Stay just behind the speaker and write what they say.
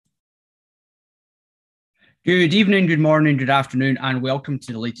Good evening, good morning, good afternoon, and welcome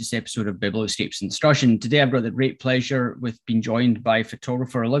to the latest episode of Biblioscapes and Discussion. Today, I've got the great pleasure with being joined by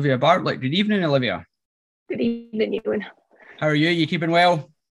photographer Olivia Bartlett. Good evening, Olivia. Good evening, Ewan. How are you? You keeping well?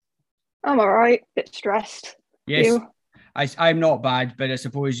 I'm all right. Bit stressed. Yes, You? I'm not bad, but I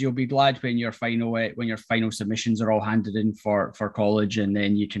suppose you'll be glad when your final submissions are all handed in for college, and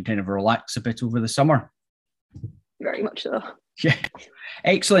then you can kind of relax a bit over the summer. Very much so. Yeah,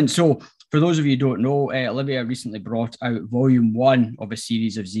 excellent. So, for those of you who don't know, Olivia recently brought out volume one of a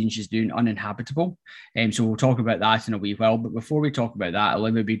series of zines she's doing, Uninhabitable. So we'll talk about that in a wee while. But before we talk about that,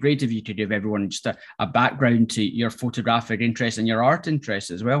 Olivia, it'd be great if you could give everyone just a background to your photographic interest and your art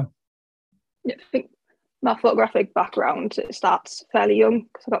interests as well. Yeah, I think my photographic background, it starts fairly young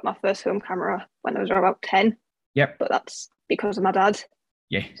because I got my first film camera when I was about 10. Yep. But that's because of my dad.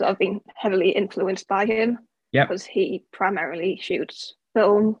 Yeah. So I've been heavily influenced by him. Yep. Because he primarily shoots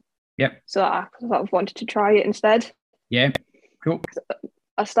film. Yep. So I sort of wanted to try it instead. Yeah. Cool.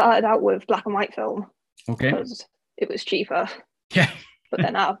 I started out with black and white film. Okay. Because it was cheaper. Yeah. But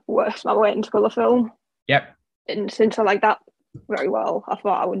then I worked my way into colour film. Yep. And since I like that very well, I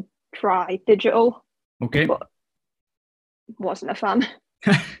thought I would try digital. Okay. But wasn't a fan.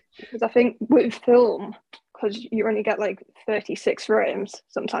 Because I think with film, because you only get like 36 frames,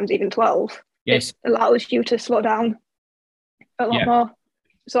 sometimes even 12, yes, it allows you to slow down a lot more.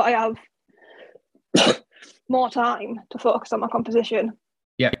 So I have more time to focus on my composition.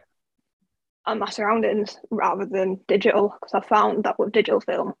 Yeah. And my surroundings rather than digital, because I found that with digital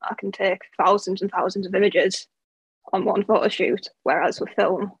film, I can take thousands and thousands of images on one photo shoot, whereas with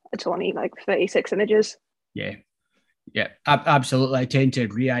film, it's only like 36 images. Yeah. Yeah, absolutely. I tend to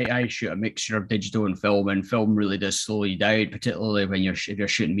agree. I shoot a mixture of digital and film really does slow you down, particularly when if you're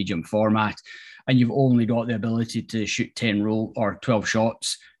shooting medium format, and you've only got the ability to shoot 10 roll or 12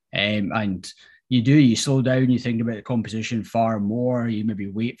 shots, and you slow down. You think about the composition far more. You maybe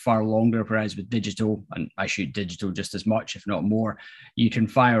wait far longer. Whereas with digital, and I shoot digital just as much, if not more, you can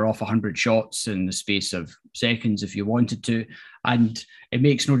fire off 100 shots in the space of seconds if you wanted to, and it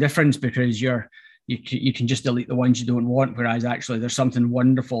makes no difference because you can just delete the ones you don't want. Whereas actually there's something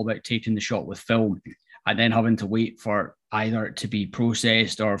wonderful about taking the shot with film and then having to wait for either it to be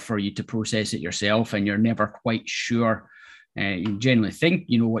processed or for you to process it yourself. And you're never quite sure. You generally think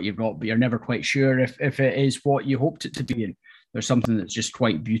you know what you've got, but you're never quite sure if it is what you hoped it to be. And there's something that's just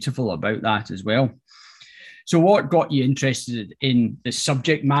quite beautiful about that as well. So what got you interested in the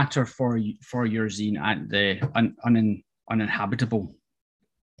subject matter for your zine and the Uninhabitable?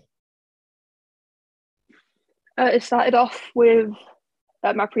 It started off with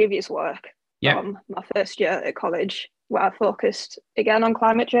my previous work from my first year at college, where I focused again on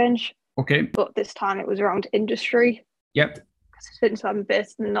climate change. Okay. But this time it was around industry. Yep. Since I'm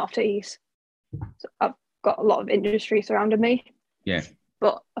based in the Northeast, so I've got a lot of industry surrounding me. Yeah.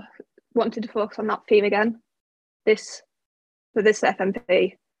 But I wanted to focus on that theme again, for this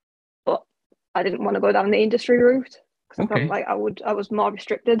FMP. But I didn't want to go down the industry route because I felt like I was more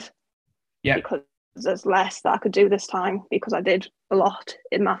restricted. Yeah. Because there's less that I could do this time because I did a lot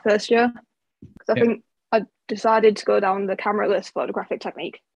in my first year. Because I think I decided to go down the camera-less photographic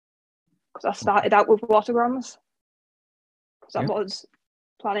technique because I started out with watergrams because I was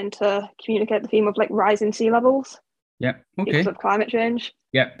planning to communicate the theme of like rising sea levels. Yeah. Okay. Because of climate change.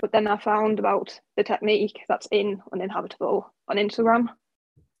 Yeah. But then I found about the technique that's in Uninhabitable on Instagram.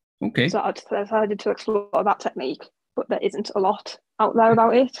 Okay. So I decided to explore that technique, but there isn't a lot out there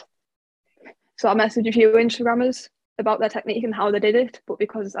about it. So I messaged a few Instagrammers about their technique and how they did it, but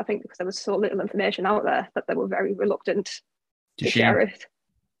because there was so little information out there that they were very reluctant to share it.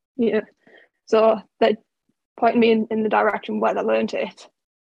 Yeah. So they pointed me in the direction where they learned it.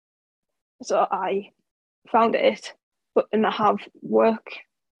 So I found it, and they have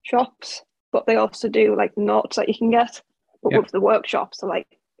workshops, but they also do like notes that you can get. But with the workshops, they're like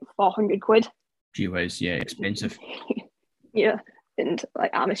 400 quid. Gee whiz, yeah, expensive. Yeah. And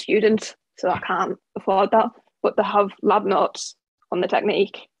like I'm a student, so I can't afford that. But they have lab notes on the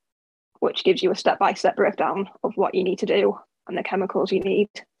technique, which gives you a step-by-step breakdown of what you need to do and the chemicals you need.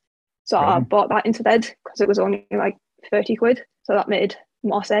 So I bought that instead because it was only like 30 quid. So that made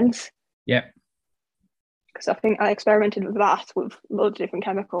more sense. Yeah. Because I think I experimented with that with loads of different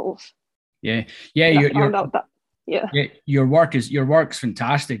chemicals. Yeah. Yeah. Found out that, yeah. Your work's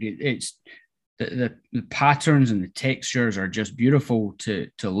fantastic. It's the patterns and the textures are just beautiful to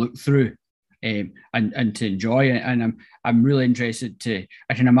look through. And to enjoy it, and I'm really interested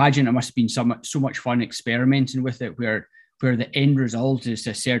I can imagine it must have been so much fun experimenting with it, where the end result is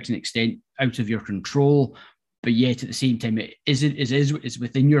to a certain extent out of your control, but yet at the same time, it's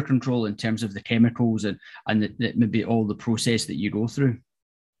within your control in terms of the chemicals and maybe all the process that you go through.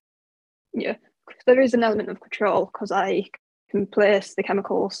 Yeah, there is an element of control because I can place the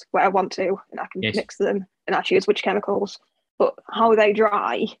chemicals where I want to, and I can mix them and I choose which chemicals. But how they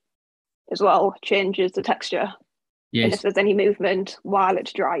dry as well changes the texture. Yes. And if there's any movement while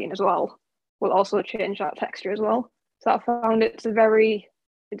it's drying as well, will also change that texture as well. So I found it's very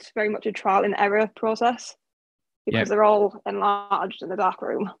much a trial and error process because they're all enlarged in the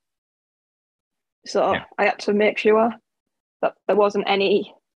darkroom. So I had to make sure that there wasn't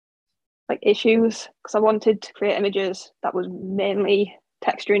any like issues because I wanted to create images that was mainly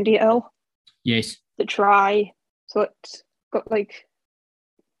texture and detail. Yes. To try, so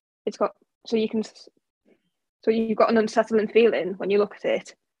you've got an unsettling feeling when you look at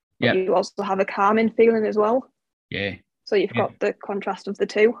it, but you also have a calming feeling as well. Yeah. So you've got the contrast of the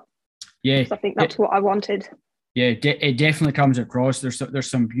two. Yeah. So I think that's what I wanted. Yeah, it definitely comes across. There's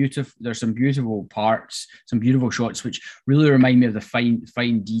some beautiful parts, some beautiful shots, which really remind me of the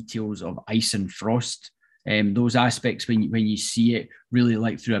fine details of ice and frost. Those aspects when you see it really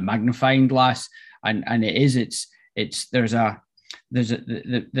like through a magnifying glass, and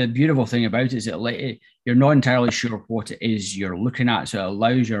the beautiful thing about it is you're not entirely sure what it is you're looking at, so it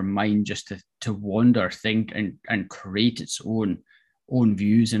allows your mind just to wander, think, and create its own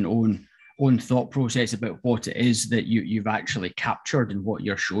views and own thought process about what it is that you've actually captured and what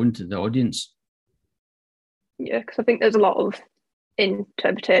you're showing to the audience. Yeah, because I think there's a lot of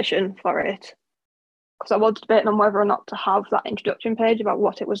interpretation for it. Because I was debating on whether or not to have that introduction page about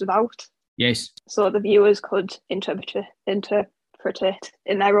what it was about. Yes. So the viewers could interpret it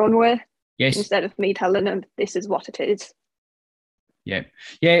in their own way. Yes. Instead of me telling them this is what it is. Yeah,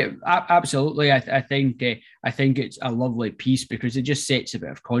 absolutely. I think it's a lovely piece because it just sets a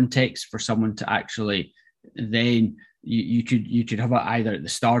bit of context for someone to actually then you could have it either at the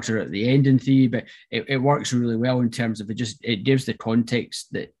start or at the end in theory, but it works really well in terms of it gives the context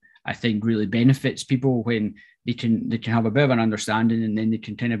that I think really benefits people when they can have a bit of an understanding, and then they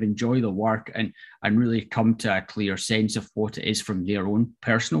can kind of enjoy the work and really come to a clear sense of what it is from their own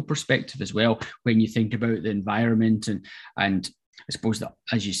personal perspective as well. When you think about the environment and I suppose that,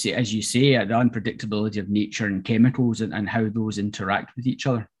 as you say, the unpredictability of nature and chemicals and how those interact with each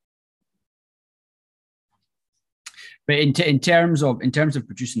other. But in terms of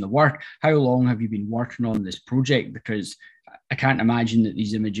producing the work, how long have you been working on this project? Because I can't imagine that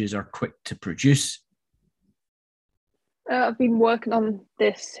these images are quick to produce. I've been working on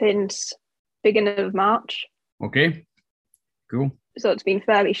this since beginning of March. Okay, cool. So it's been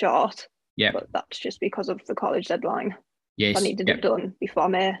fairly short. Yeah, but that's just because of the college deadline. Yes, I needed it done before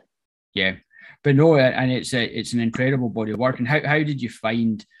May. Yeah, but no, and it's an incredible body of work. And how did you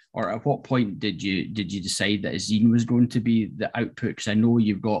find, or at what point did you decide that a zine was going to be the output? Because I know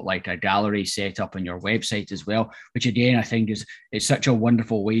you've got like a gallery set up on your website as well, which again I think is such a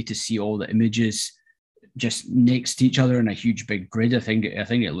wonderful way to see all the images just next to each other in a huge big grid. I think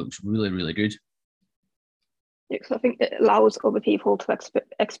it looks really, really good. Yeah, because I think it allows other people to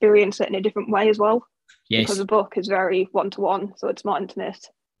experience it in a different way as well. Yes. Because the book is very one-to-one, so it's more intimate.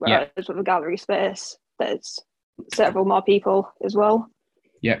 Whereas with a gallery space, there's several more people as well.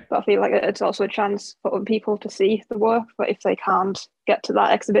 Yeah. But I feel like it's also a chance for other people to see the work, but if they can't get to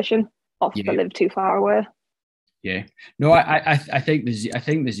that exhibition, or if they live too far away. Yeah, no, I think the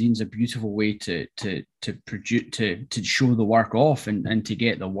zine's a beautiful way to produce to show the work off and to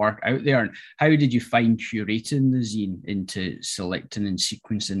get the work out there. And how did you find curating the zine into selecting and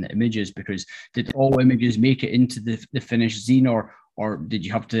sequencing the images? Because did all images make it into the finished zine, or did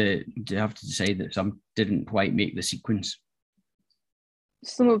you have to decide that some didn't quite make the sequence?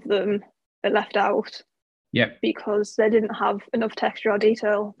 Some of them are left out. Yep. Because they didn't have enough texture or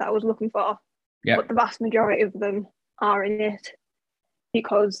detail that I was looking for. Yep. But the vast majority of them are in it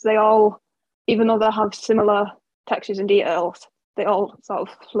because they all, even though they have similar textures and details, they all sort of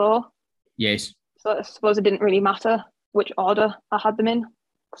flow. Yes. So I suppose it didn't really matter which order I had them in.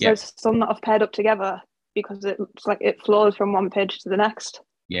 Because there's some that have paired up together because it's like it flows from one page to the next.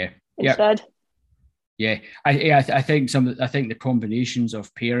 Yeah. Instead. Yeah, I think the combinations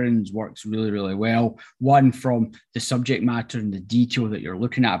of pairings works really, really well. One from the subject matter and the detail that you're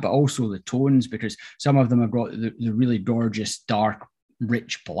looking at, but also the tones, because some of them have got the really gorgeous, dark,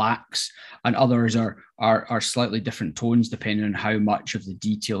 rich blacks, and others are slightly different tones depending on how much of the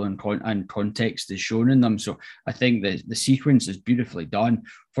detail and context is shown in them. So I think the sequence is beautifully done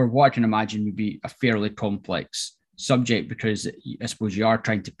for what I can imagine would be a fairly complex subject, because I suppose you are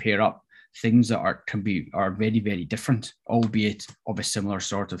trying to pair up things that are very, very different, albeit of a similar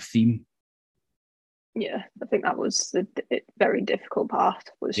sort of theme. Yeah, I think that was the very difficult part,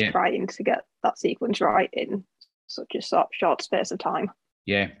 was Yeah. trying to get that sequence right in such a short space of time.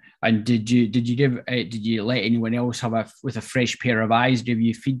 Yeah. And did you let anyone else have with a fresh pair of eyes give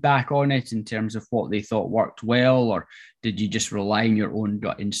you feedback on it in terms of what they thought worked well, or did you just rely on your own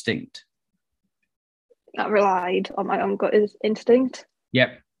gut instinct? I relied on my own gut instinct.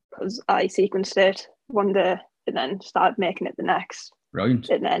 Yep. Because I sequenced it one day and then started making it the next. Brilliant.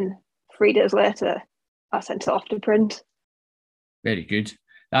 And then 3 days later, I sent it off to print. Very good.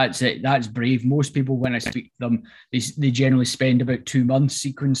 That's it. That's brave. Most people, when I speak to them, they generally spend about 2 months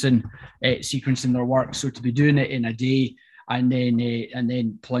sequencing their work. So to be doing it in a day and then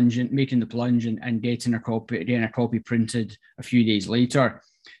making the plunge and getting a copy printed a few days later,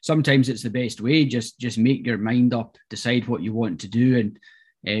 sometimes it's the best way. Just make your mind up, decide what you want to do,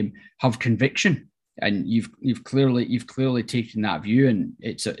 and have conviction. And you've clearly taken that view, and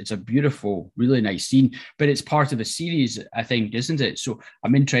it's a beautiful, really nice scene. But it's part of a series, I think, isn't it? So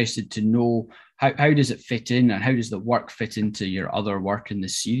I'm interested to know how does it fit in, and how does the work fit into your other work in the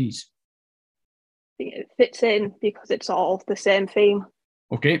series? I think it fits in because it's all the same theme.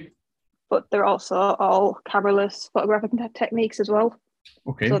 Okay. But they're also all cameraless photographic techniques as well.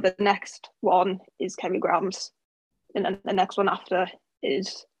 Okay. So the next one is chemigrams, and then the next one after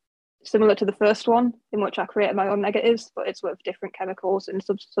is similar to the first one, in which I created my own negatives, but it's with different chemicals and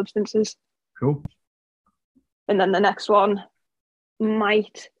substances. Cool. And then the next one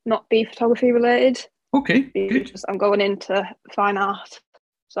might not be photography related. Okay, good. I'm going into fine art,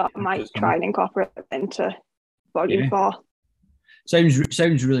 so I might try and incorporate it into volume 4.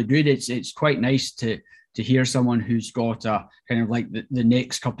 Sounds really good. It's quite nice to hear someone who's got a kind of like the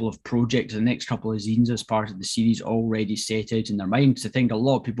next couple of projects, the next couple of zines as part of the series already set out in their minds. I think a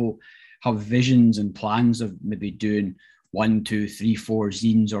lot of people have visions and plans of maybe doing 1, 2, 3, 4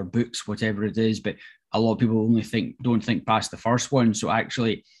 zines or books, whatever it is, but a lot of people only don't think past the first one. So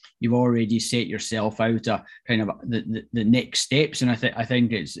actually, you've already set yourself out a kind of the next steps, and I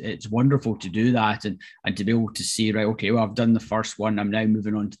think it's wonderful to do that and to be able to say, right, okay, well, I've done the first one, I'm now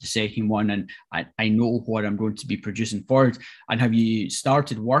moving on to the second one, and I know what I'm going to be producing forward. And have you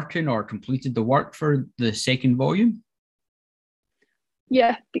started working or completed the work for the second volume?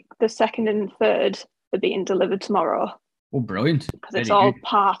 Yeah, the second and third are being delivered tomorrow. Oh, brilliant. Because it's all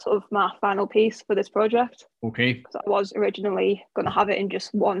part of my final piece for this project. Okay. Because I was originally going to have it in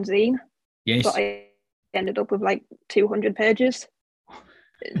just one zine. Yes. But I ended up with like 200 pages,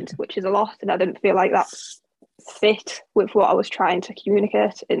 which is a lot. And I didn't feel like that fit with what I was trying to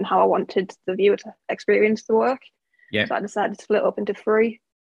communicate and how I wanted the viewer to experience the work. Yeah. So I decided to split it up into 3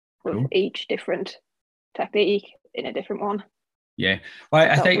 with each different technique in a different one. Yeah.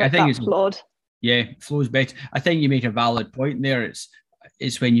 Well, I think it's flawed. Yeah, flows better. I think you make a valid point there.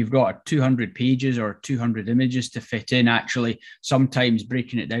 It's when you've got 200 pages or 200 images to fit in, actually, sometimes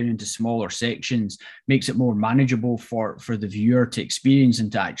breaking it down into smaller sections makes it more manageable for the viewer to experience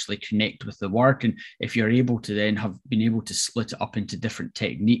and to actually connect with the work. And if you're able to then have been able to split it up into different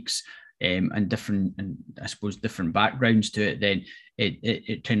techniques and I suppose different backgrounds to it, then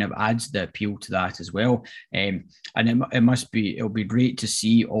it kind of adds the appeal to that as well. And it'll be great to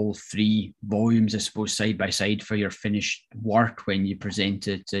see all 3 volumes, I suppose, side by side for your finished work when you present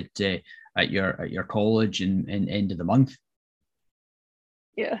it at your college and end of the month.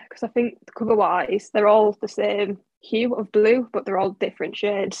 Yeah, because I think cover wise, they're all the same hue of blue, but they're all different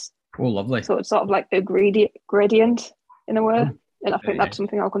shades. Oh, lovely. So it's sort of like a gradient in a way. And I think that's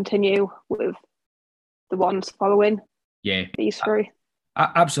something I'll continue with the ones following. Yeah, these 3.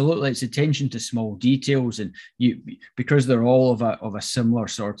 Absolutely, it's attention to small details, and because they're all of a similar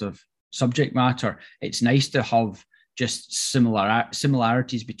sort of subject matter. It's nice to have just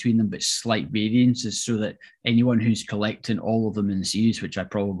similarities between them, but slight variances, so that anyone who's collecting all of them in the series, which I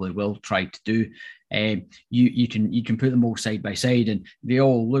probably will try to do, you can put them all side by side, and they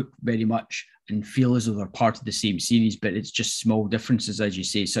all look very much and feel as though they're part of the same series, but it's just small differences, as you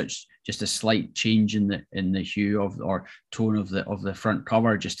say, such just a slight change in the hue of or tone of the front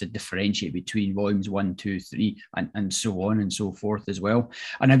cover, just to differentiate between volumes 1, 2, 3, and so on and so forth as well.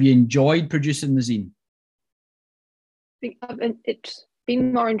 And have you enjoyed producing the zine? I think it's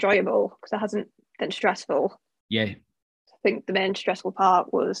been more enjoyable because it hasn't been stressful. Yeah. I think the main stressful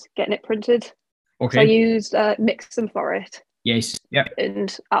part was getting it printed. Okay. So I used Mixam for it. Yes. Yeah.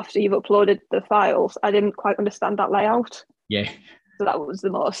 And after you've uploaded the files, I didn't quite understand that layout. Yeah. So that was the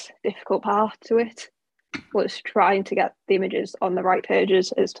most difficult part to it, was trying to get the images on the right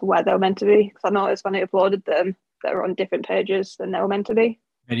pages as to where they were meant to be. Because I noticed when I uploaded them, they were on different pages than they were meant to be.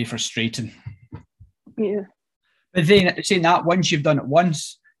 Very frustrating. Yeah. But then saying that, once you've done it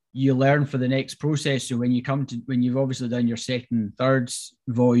once, you learn for the next process. So when you've obviously done your second and third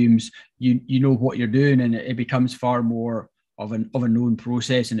volumes, you know what you're doing, and it becomes far more of a known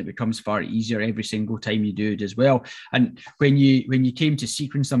process, and it becomes far easier every single time you do it as well. And when you came to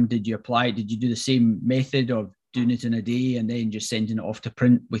sequence them, did you do the same method of doing it in a day and then just sending it off to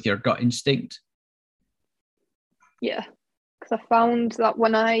print with your gut instinct? Yeah, because I found that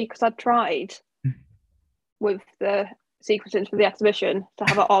because I'd tried with the sequencing for the exhibition to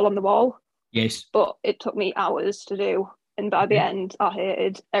have it all on the wall. Yes. But it took me hours to do. And by the end, I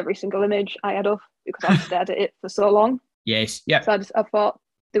hated every single image I had up because I'd stared at it for so long. Yes. Yeah. So I thought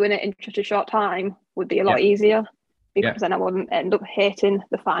doing it in such a short time would be a lot easier, because then I wouldn't end up hating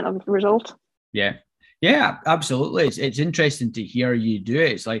the final result. Yeah. Yeah, absolutely. It's interesting to hear you do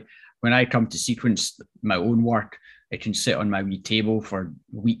it. It's like when I come to sequence my own work, it can sit on my wee table for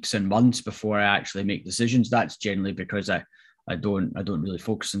weeks and months before I actually make decisions. That's generally because I don't really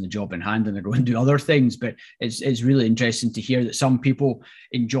focus on the job in hand, and I go and do other things. But it's really interesting to hear that some people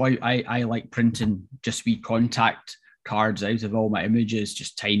enjoy. I like printing just wee contact cards out of all my images,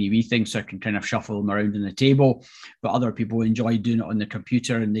 just tiny wee things, so I can kind of shuffle them around on the table. But other people enjoy doing it on the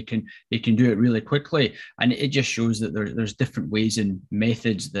computer, and they can do it really quickly. And it just shows that there's different ways and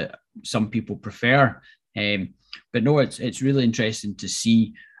methods that some people prefer. But no, it's really interesting to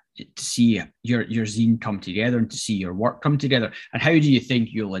see your zine come together and to see your work come together. And how do you think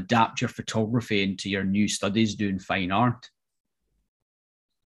you'll adapt your photography into your new studies doing fine art?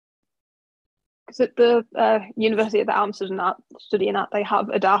 Because at the university that I'm studying at, they have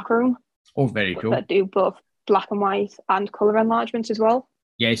a darkroom. Oh, very cool. That do both black and white and colour enlargements as well.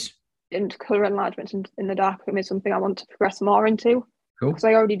 Yes. And colour enlargements in the darkroom is something I want to progress more into. Cool. Because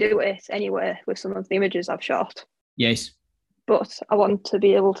I already do it anyway with some of the images I've shot. Yes. But I want to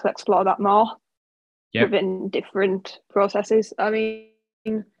be able to explore that more within different processes. I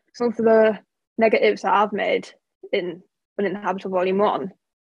mean, some of the negatives that I've made in Uninhabitable Volume 1,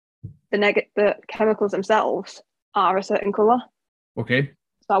 the chemicals themselves are a certain colour. Okay.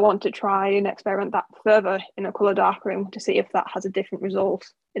 So I want to try and experiment that further in a colour darkroom to see if that has a different result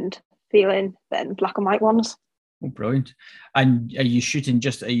and feeling than black and white ones. Oh, brilliant. And are you shooting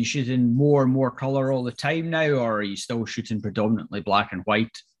more and more colour all the time now, or are you still shooting predominantly black and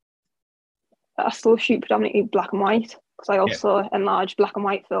white? I still shoot predominantly black and white, because I also enlarge black and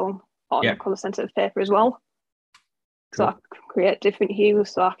white film on colour sensitive paper as well. Cool. So I can create different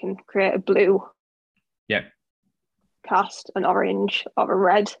hues, so I can create a blue cast, an orange, or a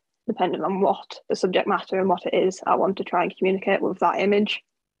red, depending on what the subject matter and what it is I want to try and communicate with that image.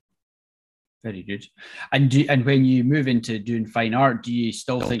 Very good. And when you move into doing fine art, do you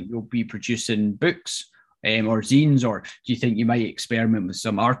still think you'll be producing books or zines, or do you think you might experiment with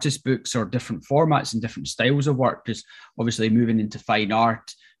some artist books or different formats and different styles of work? Because obviously moving into fine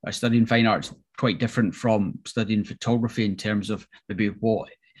art, studying fine art is quite different from studying photography in terms of maybe what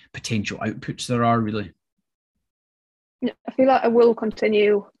potential outputs there are, really. I feel like I will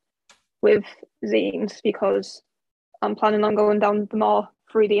continue with zines, because I'm planning on going down the more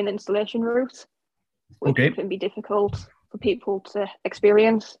 3D and installation route, which can be difficult for people to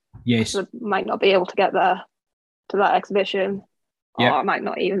experience. Yes. So might not be able to get there to that exhibition, or I might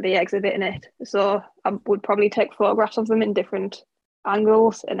not even be exhibiting it. So I would probably take photographs of them in different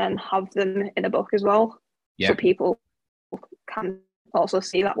angles and then have them in a book as well. So people can also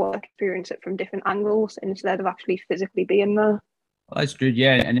see that work, experience it from different angles instead of actually physically being there. Well, that's good.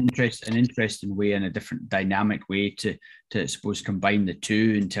 Yeah, an interesting way and a different dynamic way to I suppose combine the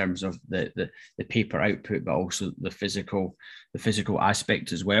two in terms of the paper output, but also the physical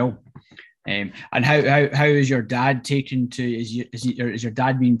aspect as well. And how is your dad taken to? Is your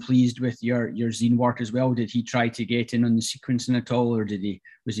dad being pleased with your zine work as well? Did he try to get in on the sequencing at all, or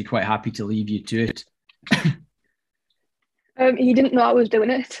was he quite happy to leave you to it? He didn't know I was doing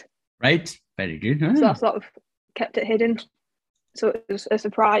it. Right. Very good. So I sort of kept it hidden. So it was a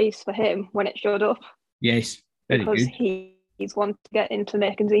surprise for him when it showed up. Yes, very because good. He's wanted to get into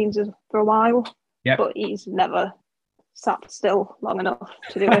making zines for a while, but he's never sat still long enough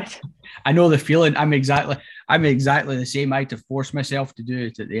to do it. I know the feeling. I'm exactly the same. I had to force myself to do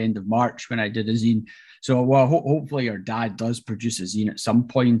it at the end of March when I did a zine. So, well, hopefully your dad does produce a zine at some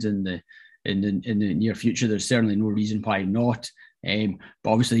point in the near future. There's certainly no reason why not. But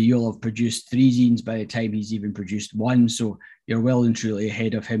obviously you'll have produced 3 zines by the time he's even produced 1, so you're well and truly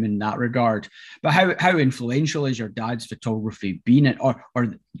ahead of him in that regard. But how influential has your dad's photography been, or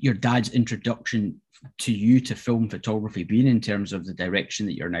your dad's introduction to you to film photography been, in terms of the direction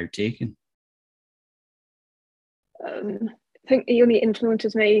that you're now taking? I think he only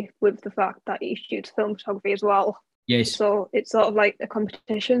influences me with the fact that he shoots film photography as well. Yes. So it's sort of like a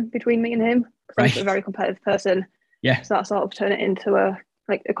competition between me and him, because I'm a Right. very competitive person. Yeah. So that sort of turned it into a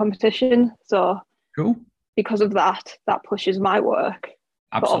competition. So Cool. because of that, that pushes my work,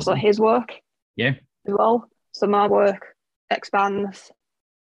 but also Absolutely. his work Yeah. as well. So my work expands,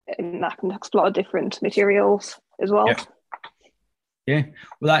 and I can explore different materials as well. Yeah. Yeah,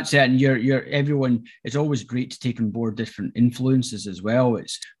 well, that's it. And you're everyone. It's always great to take on board different influences as well.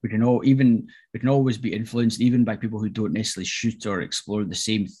 We can always be influenced even by people who don't necessarily shoot or explore the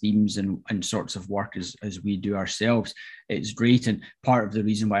same themes and sorts of work as we do ourselves. It's great, and part of the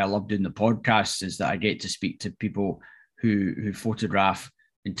reason why I love doing the podcast is that I get to speak to people who photograph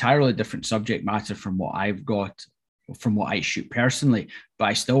entirely different subject matter from what I shoot personally, but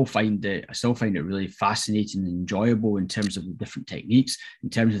I still find it really fascinating and enjoyable in terms of the different techniques, in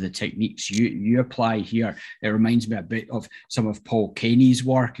terms of the techniques you apply here. It reminds me a bit of some of Paul Kenny's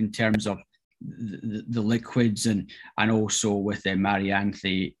work in terms of the liquids and also with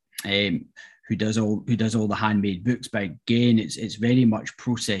Marianthe, who does all the handmade books. But again, it's very much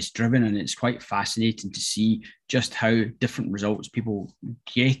process driven, and it's quite fascinating to see just how different results people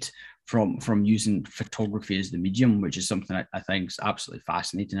get from using photography as the medium, which is something I think is absolutely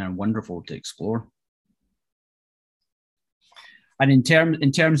fascinating and wonderful to explore. And in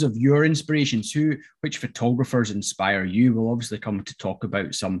terms of your inspirations, which photographers inspire you? We'll obviously come to talk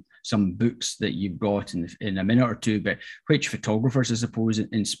about some books that you've got in a minute or two, but which photographers, I suppose,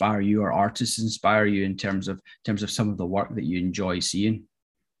 inspire you, or artists inspire you in terms of some of the work that you enjoy seeing?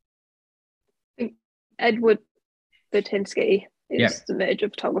 Edward Burtynsky is the major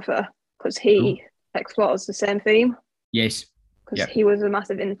photographer, because he explores the same theme. Yes. Because he was a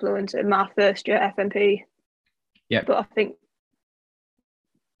massive influence in my first year FMP. Yeah. But I think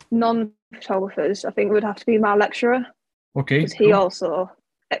non-photographers, I think, would have to be my lecturer. Okay. Because he also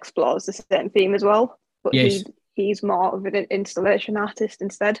explores the same theme as well. But yes. he's more of an installation artist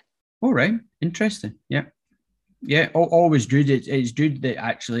instead. All right. Interesting. Yeah. Yeah. Always good. It's good that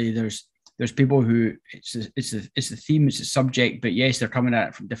actually there's people who it's the theme, it's a subject, but yes, they're coming at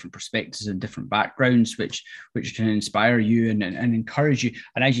it from different perspectives and different backgrounds, which can inspire you and encourage you.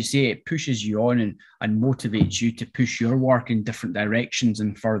 And as you say, it pushes you on and motivates you to push your work in different directions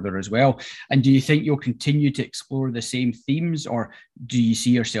and further as well. And do you think you'll continue to explore the same themes, or do you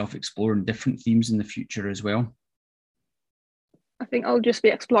see yourself exploring different themes in the future as well? I think I'll just be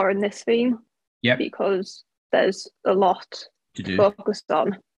exploring this theme. Yeah. Because there's a lot to focus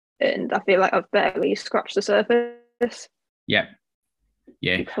on. And I feel like I've barely scratched the surface. Yeah.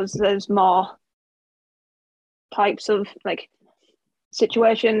 Yeah. Because there's more types of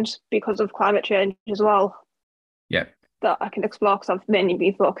situations because of climate change as well. Yeah. That I can explore, because I've mainly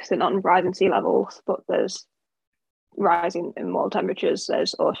been focusing on rising sea levels, but there's rising in world temperatures,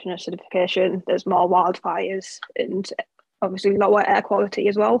 there's ocean acidification, there's more wildfires, and obviously lower air quality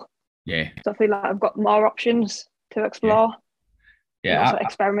as well. Yeah. So I feel like I've got more options to explore. Yeah. And also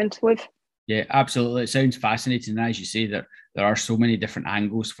experiment with. Yeah, absolutely. It sounds fascinating. And as you say, there are so many different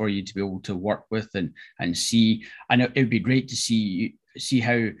angles for you to be able to work with and see. And it would be great to see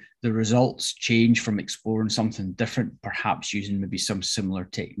how the results change from exploring something different, perhaps using maybe some similar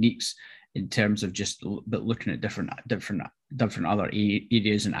techniques in terms of just looking at different other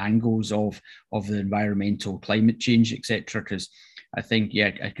areas and angles of the environmental climate change, etc. Because I think,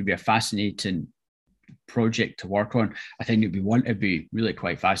 it could be a fascinating project to work on. I think it'd be really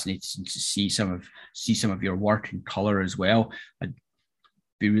quite fascinating to see some of your work in color as well. I'd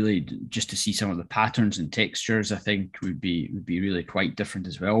be really just to see some of the patterns and textures. I think would be really quite different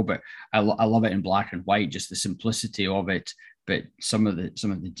as well. But I love it in black and white, just the simplicity of it. But some of the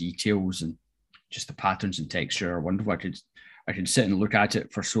details and just the patterns and texture are wonderful. I could sit and look at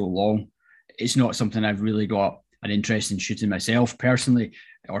it for so long. It's not something I've really got an interest in shooting myself personally,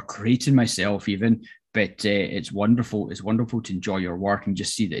 or creating myself even. But it's wonderful. It's wonderful to enjoy your work and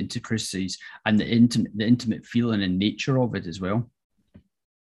just see the intricacies and the intimate feeling and nature of it as well.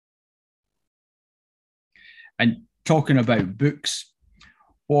 And talking about books,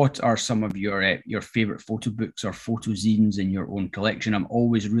 what are some of your favorite photo books or photo zines in your own collection? I'm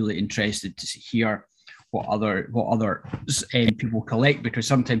always really interested to hear what other people collect, because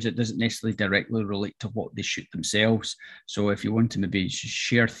sometimes it doesn't necessarily directly relate to what they shoot themselves. So if you want to maybe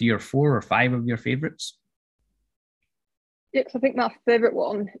share 3 or 4 or 5 of your favorites. Yes, I think my favorite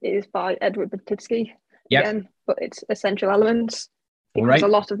one is by Edward Burtynsky again, but it's Essential Elements, because a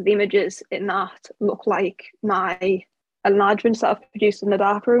lot of the images in that look like my enlargements that I've produced in the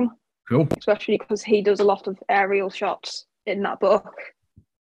darkroom. Cool. Especially because he does a lot of aerial shots in that book.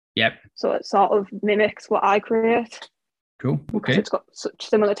 Yep. So it sort of mimics what I create. Cool. Because Okay. it's got such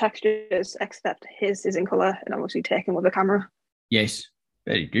similar textures, except his is in colour and obviously taken with a camera. Yes.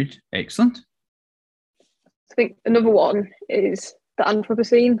 Very good. Excellent. I think another one is the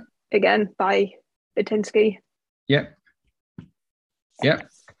Anthropocene, again by Bitinsky. Yep. Yep.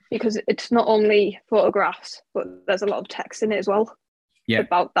 Because it's not only photographs, but there's a lot of text in it as well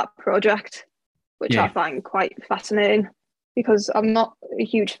about that project, which I find quite fascinating. Because I'm not a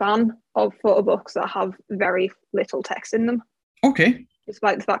huge fan of photo books that have very little text in them. Okay.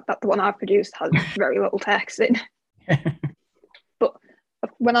 Despite the fact that the one I've produced has very little text in. But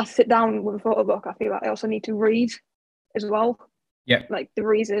when I sit down with a photo book, I feel like I also need to read as well. Yeah. Like the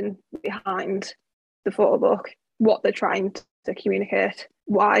reason behind the photo book, what they're trying to communicate,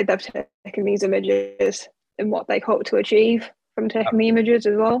 why they've taken these images, and what they hope to achieve from taking the images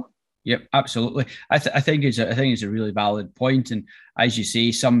as well. Yep, absolutely. I think it's a really valid point, and as you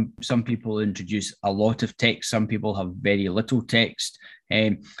say, some people introduce a lot of text, some people have very little text,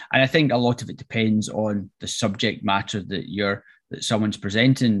 and I think a lot of it depends on the subject matter that someone's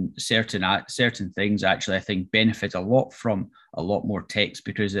presenting. Certain things actually I think benefit a lot from a lot more text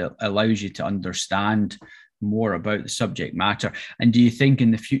because it allows you to understand more about the subject matter. And do you think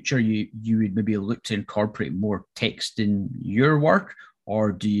in the future you would maybe look to incorporate more text in your work?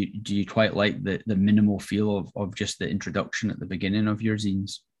 Or do you quite like the minimal feel of just the introduction at the beginning of your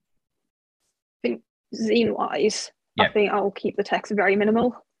zines? I think zine-wise, I think I'll keep the text very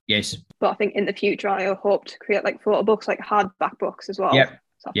minimal. Yes. But I think in the future, I hope to create like photo books, like hardback books as well. Yep.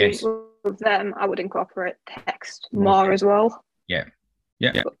 So I think with them, I would incorporate text more as well. Yeah.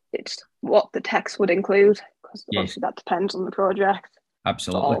 Yeah. But it's what the text would include, because obviously that depends on the project.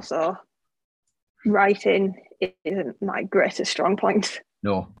 Absolutely. But also, writing isn't my greatest strong point.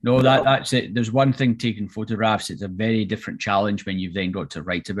 No, that's it. There's one thing taking photographs. It's a very different challenge when you've then got to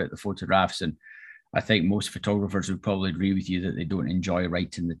write about the photographs. And I think most photographers would probably agree with you that they don't enjoy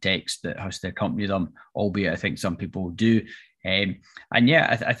writing the text that has to accompany them, albeit I think some people do. And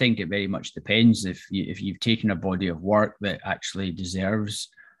yeah, I think it very much depends. If you've taken a body of work that actually deserves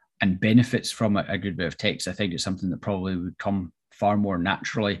and benefits from a good bit of text, I think it's something that probably would come far more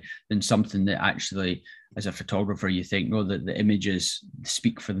naturally than something that actually, as a photographer, you think, no, that the images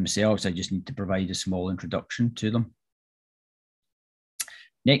speak for themselves. I just need to provide a small introduction to them.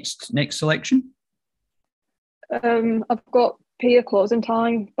 Next selection. I've got Peer Closing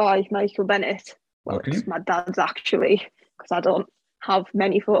Time by Michael Bennett. Well, it's my dad's actually, because I don't have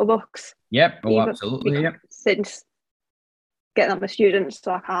many photo books. Yep, absolutely. Yep. Since getting I'm a student,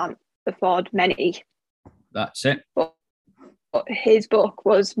 so I can't afford many. That's it. But his book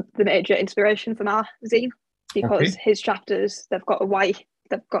was the major inspiration for my zine, because his chapters, they've got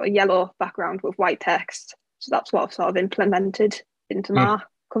a yellow background with white text. So that's what I've sort of implemented into my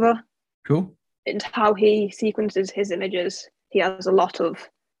cover. Cool. And how he sequences his images. He has a lot of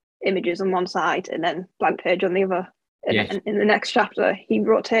images on one side and then blank page on the other. And then in the next chapter, he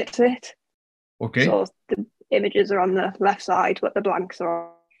rotates it. Okay. So the images are on the left side, but the blanks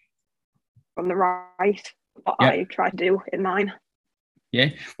are on the right. What I try to do in mine.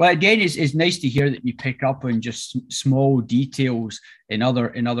 Yeah. Well, again, it's nice to hear that you pick up on just small details in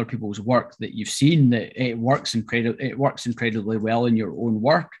other people's work that you've seen, that it works incredibly well in your own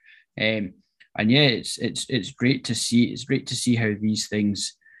work. And yeah, it's great to see. It's great to see how these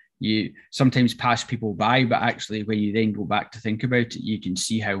things you sometimes pass people by, but actually when you then go back to think about it, you can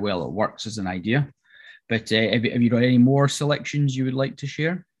see how well it works as an idea. But have you got any more selections you would like to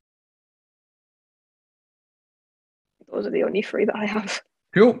share? Those are the only three that I have.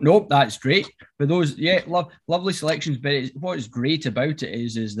 Cool. Nope, that's great. But those, lovely selections. But what is great about it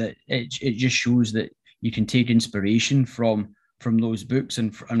is that it just shows that you can take inspiration from those books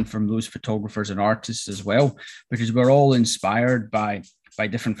and from those photographers and artists as well, because we're all inspired by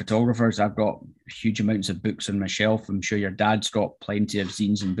different photographers. I've got huge amounts of books on my shelf. I'm sure your dad's got plenty of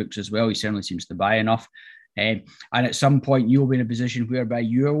zines and books as well. He certainly seems to buy enough. And at some point, you'll be in a position whereby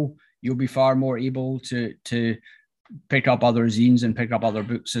you'll be far more able to pick up other zines and pick up other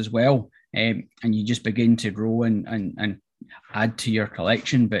books as well. And you just begin to grow and add to your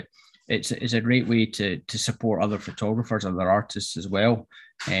collection. But it's a great way to support other photographers, other artists as well.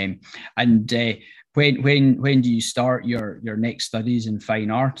 When do you start your next studies in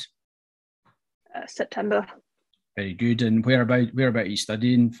fine art? September. Very good. And where about are you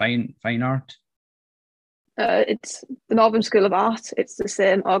studying fine art? It's the Northern School of Art. It's the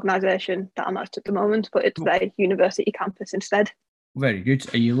same organisation that I'm at the moment, but it's their university campus instead. Very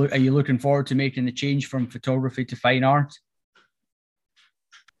good. Are you looking forward to making the change from photography to fine art?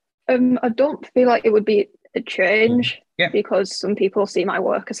 I don't feel like it would be a change because some people see my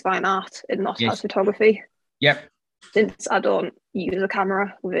work as fine art and not as photography. Yep. since I don't use a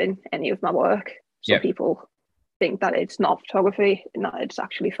camera within any of my work, so people think that it's not photography and that it's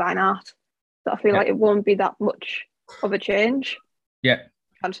actually fine art. So I feel like it won't be that much of a change. Yeah.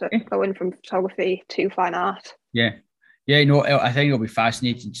 Going from photography to fine art. Yeah. Yeah, no, I think it'll be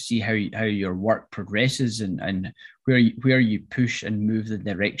fascinating to see how your work progresses and where you push and move the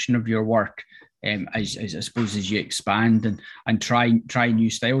direction of your work, as I suppose as you expand and try new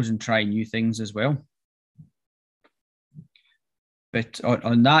styles and try new things as well. But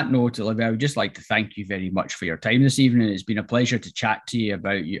on that note, Olivia, I would just like to thank you very much for your time this evening. It's been a pleasure to chat to you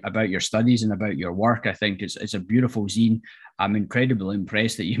about your studies and about your work. I think it's a beautiful zine. I'm incredibly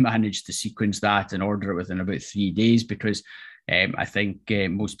impressed that you managed to sequence that and order it within about 3 days, because I think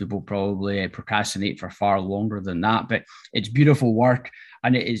most people probably procrastinate for far longer than that. But it's beautiful work,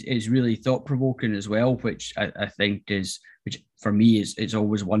 and it is really thought-provoking as well, which I think which for me is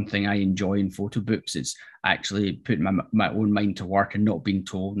always one thing I enjoy in photo books. It's actually putting my own mind to work and not being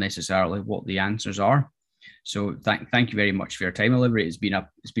told necessarily what the answers are. So thank you very much for your time, Olivia. It's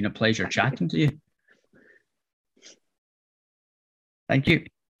been a pleasure chatting to you. Thank you.